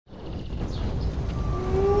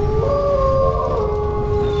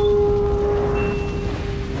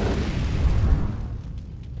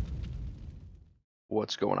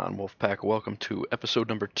What's going on, Wolfpack? Welcome to episode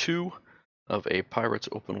number 2 of a Pirates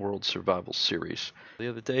Open World Survival series. The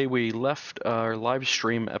other day we left our live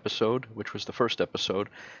stream episode, which was the first episode,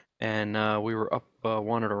 and we were up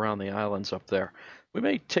wandering around the islands up there. We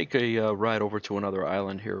may take a ride over to another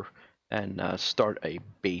island here and start a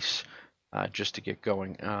base just to get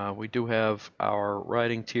going. We do have our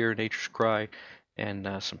riding tier, Nature's Cry,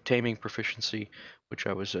 and some taming proficiency, which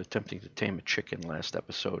I was attempting to tame a chicken last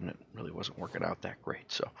episode, and it really wasn't working out that great.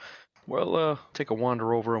 So we'll take a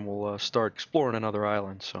wander over and we'll start exploring another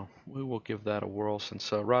island. So we will give that a whirl.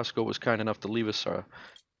 Since Roscoe was kind enough to leave us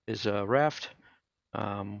his raft,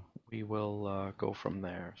 we will go from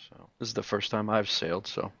there. So this is the first time I've sailed,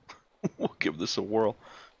 so we'll give this a whirl.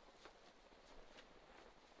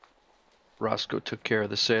 Roscoe took care of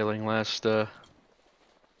the sailing last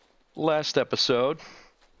episode.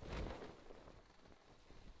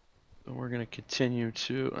 So we're going to continue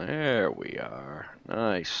to... There we are.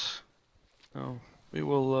 Nice. So we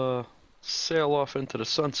will sail off into the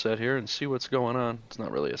sunset here and see what's going on. It's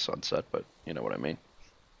not really a sunset, but you know what I mean.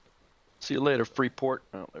 See you later, Freeport.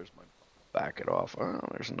 Oh, there's my... Back it off. Oh,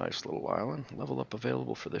 there's a nice little island. Level up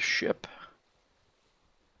available for the ship.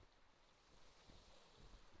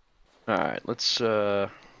 Alright, let's... to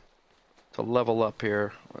level up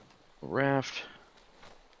here. Raft...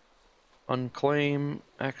 Unclaim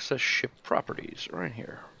access ship properties right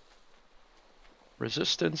here.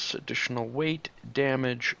 Resistance, additional weight,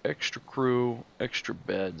 damage, extra crew, extra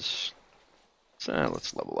beds. So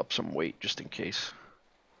let's level up some weight just in case.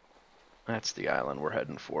 That's the island we're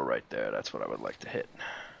heading for right there. That's what I would like to hit.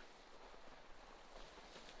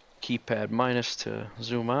 Keypad minus to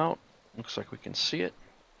zoom out. Looks like we can see it.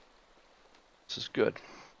 This is good.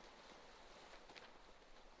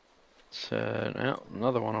 Now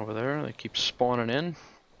another one over there. They keep spawning in.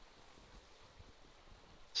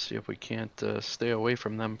 See if we can't stay away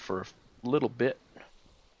from them for a little bit.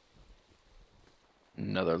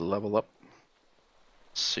 Another level up.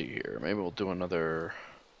 Let's see here. Maybe we'll do another.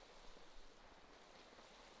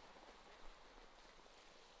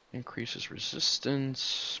 Increases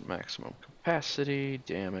resistance, maximum capacity,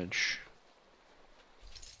 damage.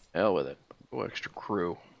 Hell with it. Go extra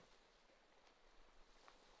crew.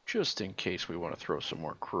 Just in case we want to throw some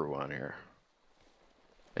more crew on here.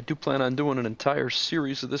 I do plan on doing an entire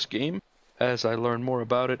series of this game. As I learn more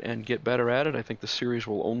about it and get better at it, I think the series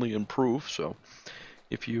will only improve. So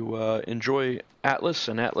if you enjoy Atlas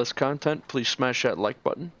and Atlas content, please smash that like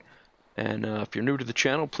button. And if you're new to the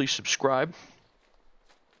channel, please subscribe.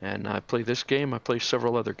 And I play this game. I play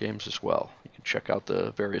several other games as well. You can check out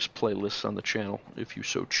the various playlists on the channel if you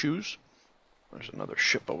so choose. There's another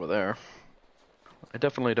ship over there. I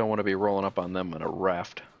definitely don't want to be rolling up on them in a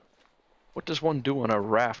raft. What does one do on a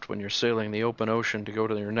raft when you're sailing the open ocean to go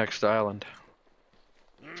to your next island?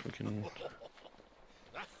 So we can...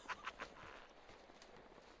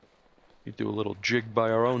 We do a little jig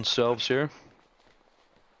by our own selves here.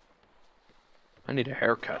 I need a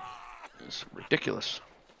haircut. It's ridiculous.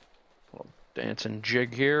 A little dancing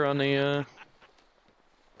jig here on the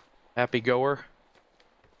happy goer.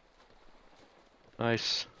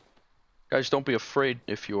 Nice. Guys, don't be afraid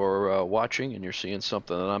if you're watching and you're seeing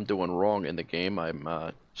something that I'm doing wrong in the game.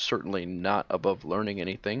 I'm certainly not above learning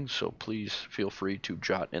anything, so please feel free to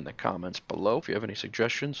jot in the comments below. If you have any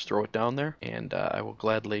suggestions, throw it down there, and I will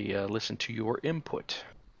gladly listen to your input.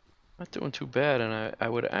 Not doing too bad, and I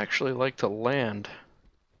would actually like to land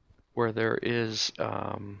where there is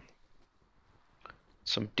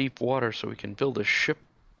some deep water so we can build a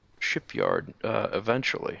shipyard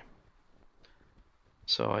eventually.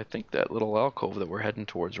 So I think that little alcove that we're heading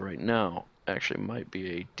towards right now actually might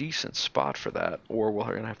be a decent spot for that, or we're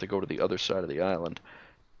going to have to go to the other side of the island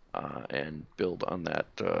and build on that,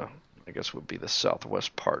 I guess would be the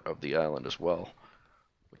southwest part of the island as well.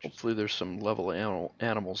 Hopefully there's some level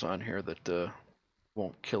animals on here that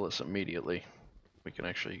won't kill us immediately. We can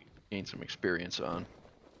actually gain some experience on.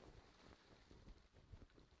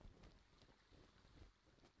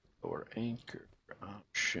 Or anchor.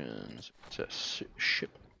 Options, test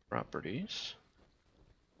ship properties.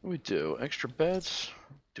 What do we do? Extra beds?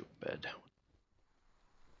 Do a bed.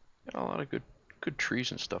 Got a lot of good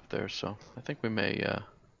trees and stuff there, so I think we may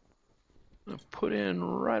put in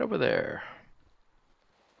right over there.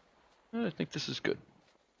 I think this is good.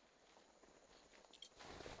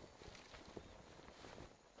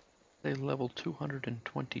 They level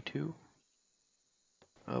 222.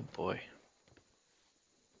 Oh boy.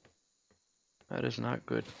 That is not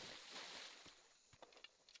good.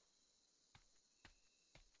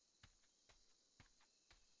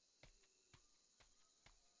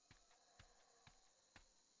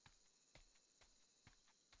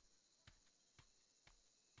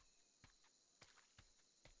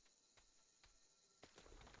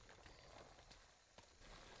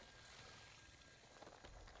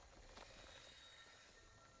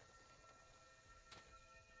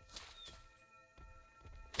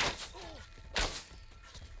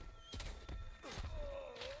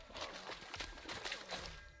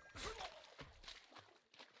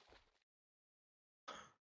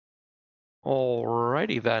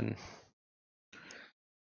 Alrighty then.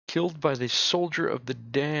 Killed by the Soldier of the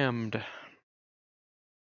Damned.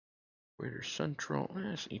 Equator Central.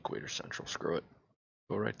 It's Equator Central. Screw it.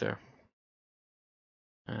 Go right there.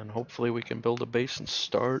 And hopefully we can build a base and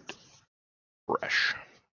start fresh.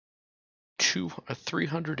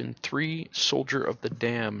 303 Soldier of the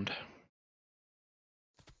Damned.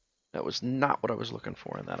 That was not what I was looking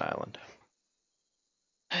for in that island.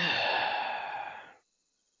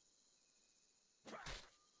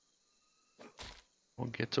 We'll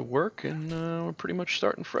get to work, and we're pretty much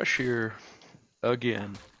starting fresh here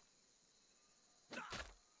again.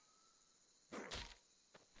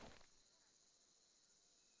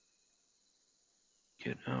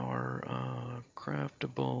 Get our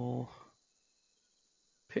craftable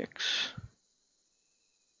picks.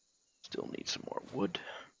 Still need some more wood.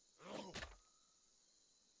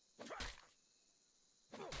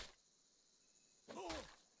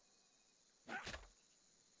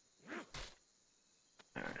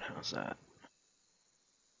 Alright, how's that?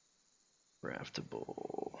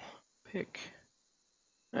 Craftable pick.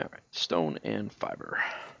 Alright, stone and fiber.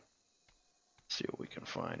 Let's see what we can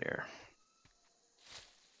find here.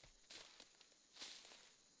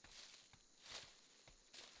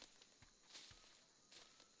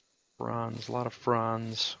 Bronze, a lot of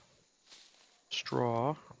fronds.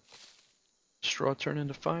 Straw. Straw turn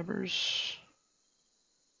into fibers?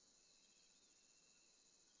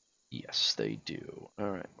 Yes, they do.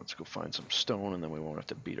 Alright, let's go find some stone and then we won't have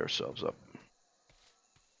to beat ourselves up.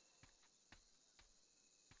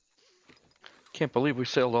 Can't believe we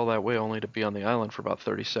sailed all that way only to be on the island for about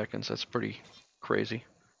 30 seconds. That's pretty crazy.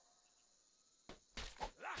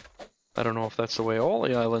 I don't know if that's the way all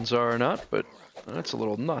the islands are or not, but that's a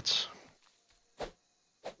little nuts.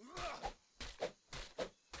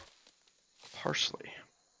 Parsley.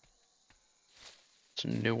 It's a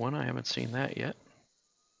new one. I haven't seen that yet.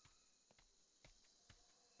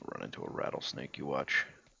 Run into a rattlesnake, you watch.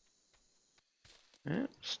 Yeah,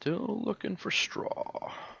 still looking for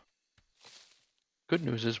straw. Good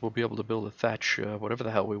news is we'll be able to build a thatch, whatever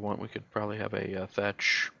the hell we want. We could probably have a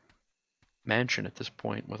thatch mansion at this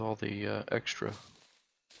point with all the extra.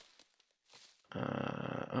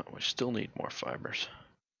 We still need more fibers.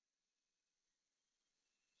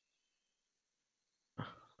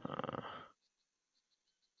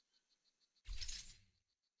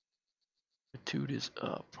 Attitude is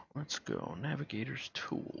up. Let's go. Navigator's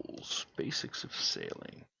tools. Basics of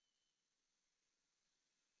sailing.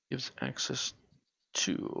 Gives access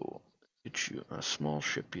to get you a small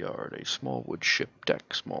shipyard, a small wood ship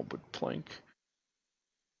deck, small wood plank.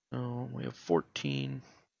 Oh, we have 14.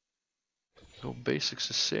 Go basics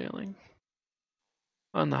of sailing.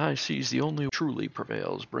 On the high seas, the only truly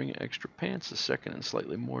prevails. Bring extra pants. The second and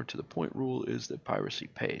slightly more to the point rule is that piracy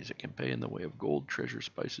pays. It can pay in the way of gold, treasure,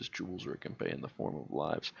 spices, jewels, or it can pay in the form of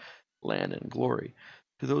lives, land, and glory.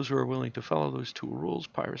 To those who are willing to follow those two rules,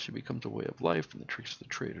 piracy becomes a way of life, and the tricks of the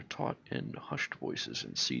trade are taught in hushed voices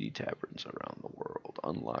in seedy taverns around the world.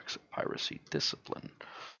 Unlocks piracy discipline.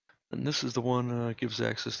 And this is the one gives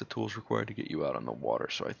access to tools required to get you out on the water.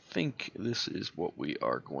 So I think this is what we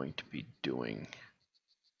are going to be doing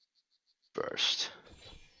first.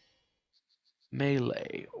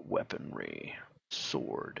 Melee weaponry,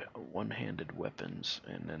 sword, one-handed weapons,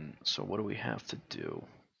 and then, so what do we have to do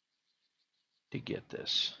to get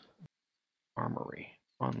this? Armory,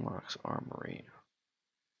 unlocks armory.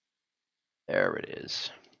 There it is.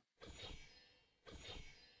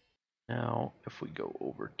 Now, if we go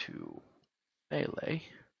over to melee,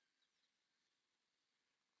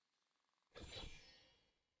 we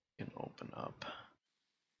can open up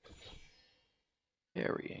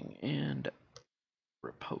carrying and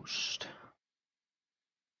riposte.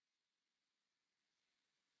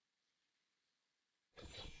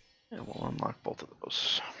 And we'll unlock both of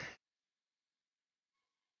those.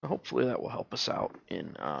 Hopefully that will help us out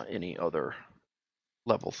in any other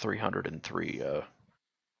level 303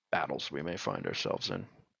 battles we may find ourselves in.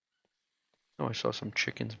 Oh, I saw some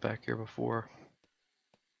chickens back here before.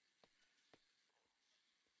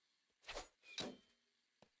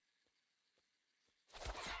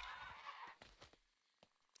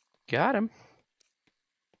 Got him.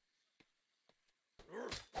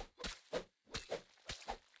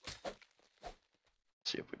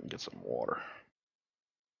 See if we can get some water.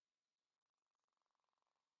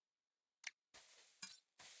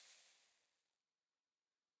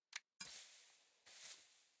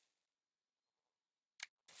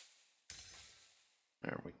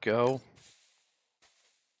 There we go.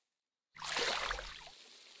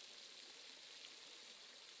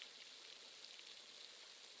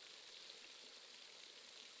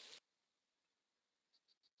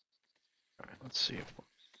 Let's see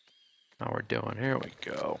how we're doing. Here we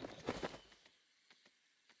go.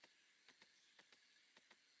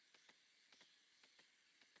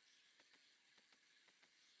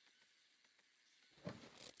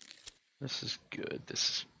 This is good. This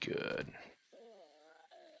is good.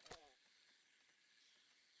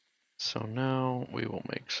 So now we will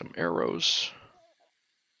make some arrows.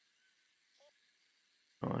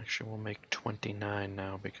 Well, actually, we'll make 29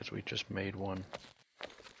 now because we just made one.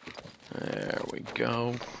 There we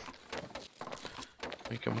go.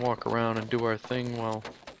 We can walk around and do our thing while...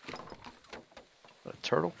 A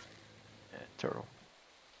turtle? Yeah, turtle.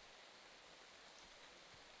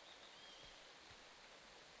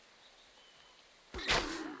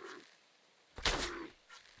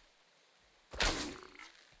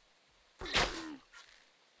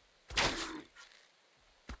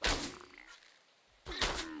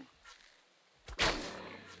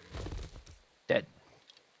 Dead.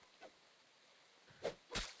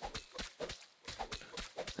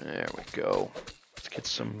 There we go. Let's get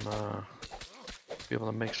some, be able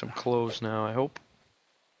to make some clothes now, I hope.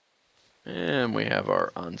 And we have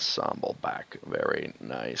our ensemble back. Very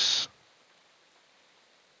nice.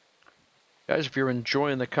 Guys, if you're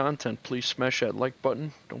enjoying the content, please smash that like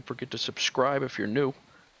button. Don't forget to subscribe if you're new.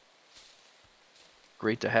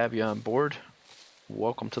 Great to have you on board.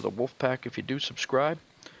 Welcome to the Wolf Pack if you do subscribe.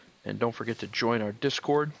 And don't forget to join our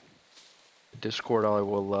Discord. The Discord I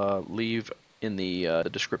will leave in the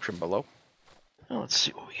description below. Now let's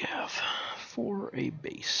see what we have for a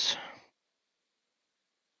base.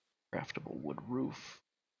 Craftable wood roof.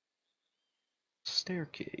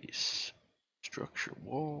 Staircase. Structure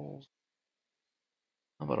walls.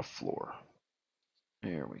 How about a floor?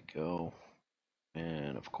 There we go.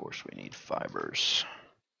 And of course we need fibers.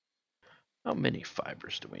 How many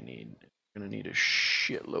fibers do we need? We're going to need a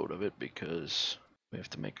shitload of it because we have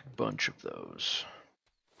to make a bunch of those.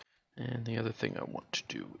 And the other thing I want to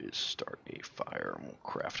do is start a fire, and we'll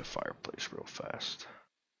craft a fireplace real fast.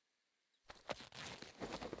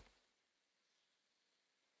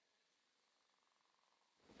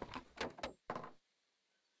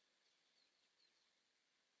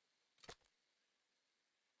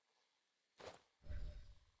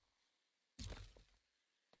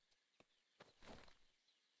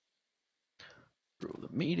 Throw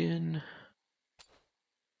the meat in.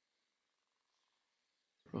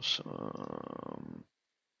 Throw some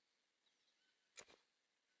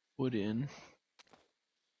wood in.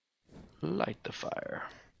 Light the fire.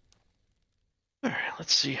 Alright,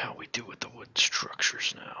 let's see how we do with the wood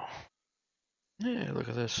structures now. Yeah, look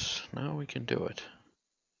at this. Now we can do it.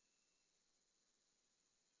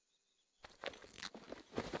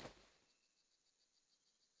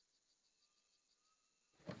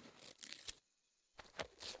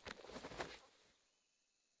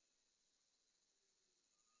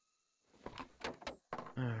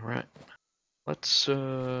 Alright. Let's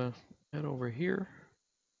head over here.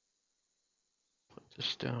 Put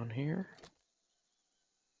this down here.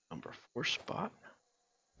 Number 4 spot.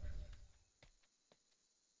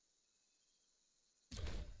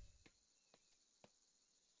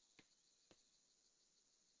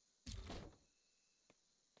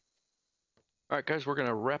 Alright guys, we're going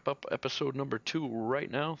to wrap up episode number 2 right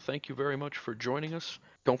now. Thank you very much for joining us.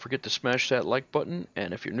 Don't forget to smash that like button,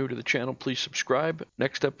 and if you're new to the channel, please subscribe.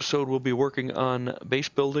 Next episode, we'll be working on base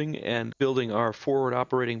building and building our forward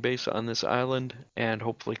operating base on this island, and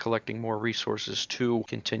hopefully collecting more resources to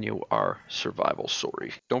continue our survival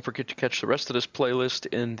story. Don't forget to catch the rest of this playlist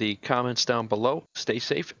in the comments down below. Stay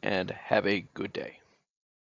safe and have a good day.